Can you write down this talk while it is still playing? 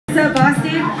What's up,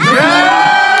 Boston?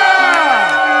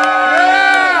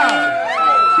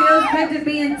 Feels good to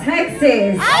be in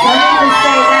Texas. Wanted to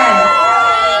say that.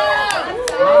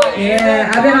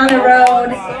 Yeah, I've been on the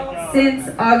road since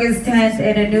August 10th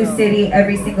in a new city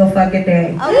every single fucking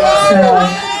day. So,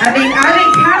 I mean, I've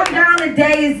been counting down the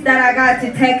days that I got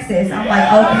to Texas. I'm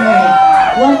like,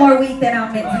 okay, one more week then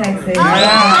I'm in Texas.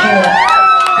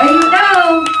 And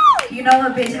you know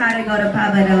a bitch had to go to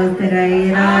Papados today,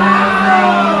 you know what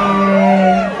I'm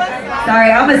saying?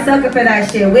 Sorry, I'm a sucker for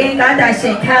that shit. We ain't got that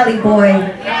shit in Cali, boy.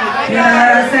 You know what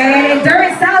I'm saying? And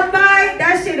during South by,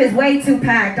 that shit is way too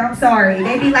packed. I'm sorry.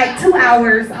 They be like 2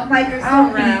 hours. I'm like,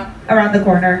 I'll be around the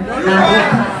corner.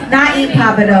 Not eat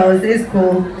Papados. It's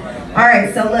cool.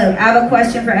 Alright, so look, I have a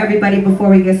question for everybody before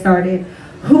we get started.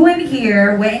 Who in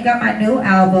here went and got my new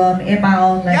album, In My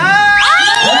Own Lane?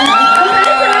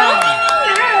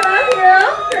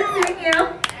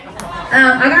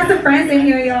 I got some friends in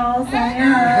here, y'all, so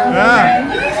yeah.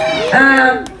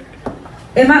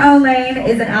 In My Own Lane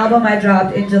is an album I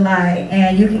dropped in July,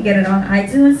 and you can get it on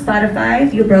iTunes, Spotify.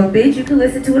 If you're broke, bitch, you can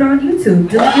listen to it on YouTube.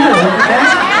 Do you, okay?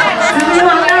 I'm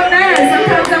not mad.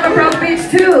 Sometimes I'm a broke bitch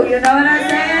too, you know what I'm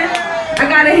saying? I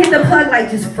gotta hit the plug like,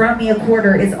 just front me a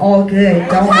quarter, it's all good,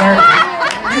 don't worry.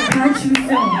 I got you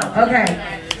soon.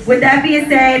 Okay. With that being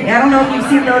said, I don't know if you've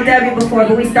seen Lil Debbie before,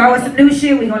 but we start with some new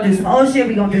shit, we gonna do some old shit,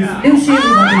 we gonna do some new shit, we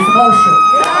gonna do some old shit.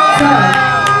 So,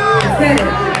 let's get it.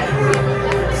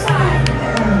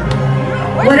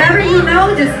 Whatever you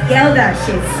know, just yell that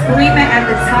shit. Scream it at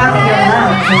the top of your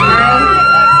lungs, okay?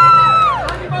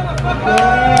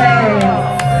 Yeah.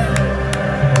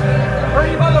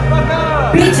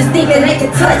 Bitches thinking they can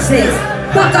touch this.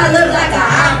 Fuck, I look like an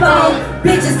iPhone.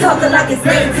 Bitches talking like it's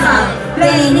daytime. They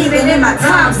ain't even in my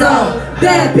time zone.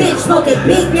 Bad bitch smoking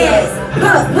big gas.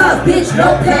 Puff, puff, bitch,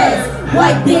 no pass.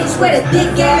 White bitch with a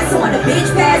thick ass on a bitch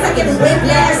pass. I get a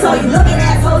whiplash. So you looking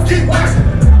assholes, keep watching.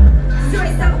 You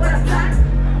ain't stopping what I plot.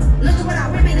 Look at what I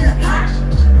women in the pot.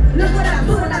 Look what I'm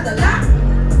doing out the lot.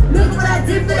 Look what I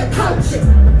did for the culture.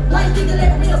 Why you think you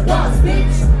let me a boss,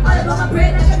 bitch? All about my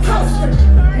bread like a toaster.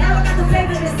 Now I got the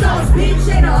flavor in the sauce, bitch.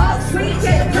 Ain't no all sweet,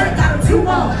 yeah, the blood got them too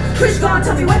long. Chris gone,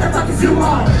 tell me what the fuck is you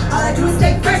on? All I do is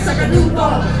stay fresh like a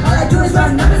newborn. All I do is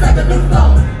run numbers like a new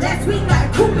phone. Last week got a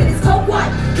coupe in his coke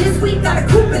white. This week got a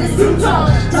coupe in his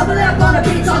Utah. Double up on a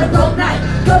bitch on a broke night.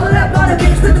 Double up on a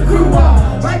bitch with the crew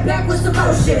on. Right back with some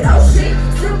old shit, oh shit.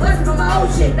 Still buzzing from my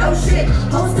old shit, no shit.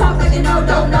 Hoes talk like you know,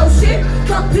 don't know shit.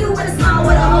 Fuck you with a smile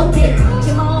with a whole dick.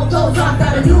 Get my own clothes off,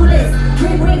 got a new list.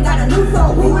 Ring, got a new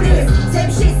phone, who it is?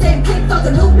 Same shit, same click, fuck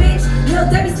a new bitch. Lil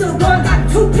Debbie still going, got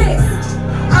 2 picks.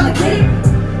 I'ma get it.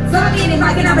 Fuck any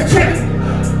mic and I'ma check it.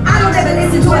 I don't ever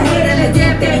listen to a hate and a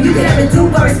damn thing you can ever do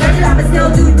or respect it. I'ma still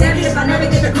do Debbie if I never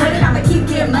get the credit. I'ma keep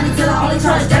getting money till I only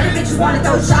charge Debbie. Bitches wanna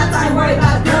throw shots, I ain't worried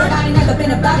about blood. I ain't never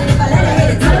been about it if I let a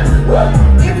hater tell it.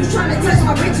 If you tryna touch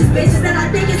my riches, bitches, then I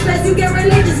think it's best you get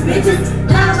religious, bitches.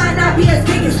 Now I might not be as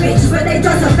big as bitches, but they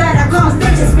just so fat I call them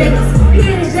bitches, bitches.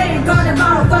 Here today and gone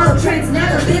tomorrow, follow trends,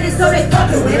 never been it, so they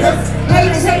fucking with us.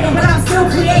 Haters hating, but I'm still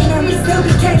creating, and we still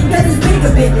be caking, cause it's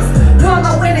bigger business. Know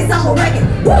my witness, I'm a record.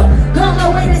 Woo! Know my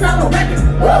witness, I'm a record.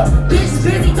 Woo! Bitches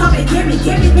busy talking, give me,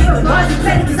 nigga, bars you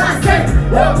plenty, cause I said it.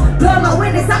 Woo! Know my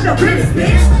witness, I'm the realest,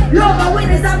 bitch. Know my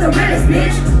witness, I'm the realest,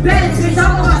 bitch. Baddest bitch,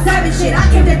 I'm on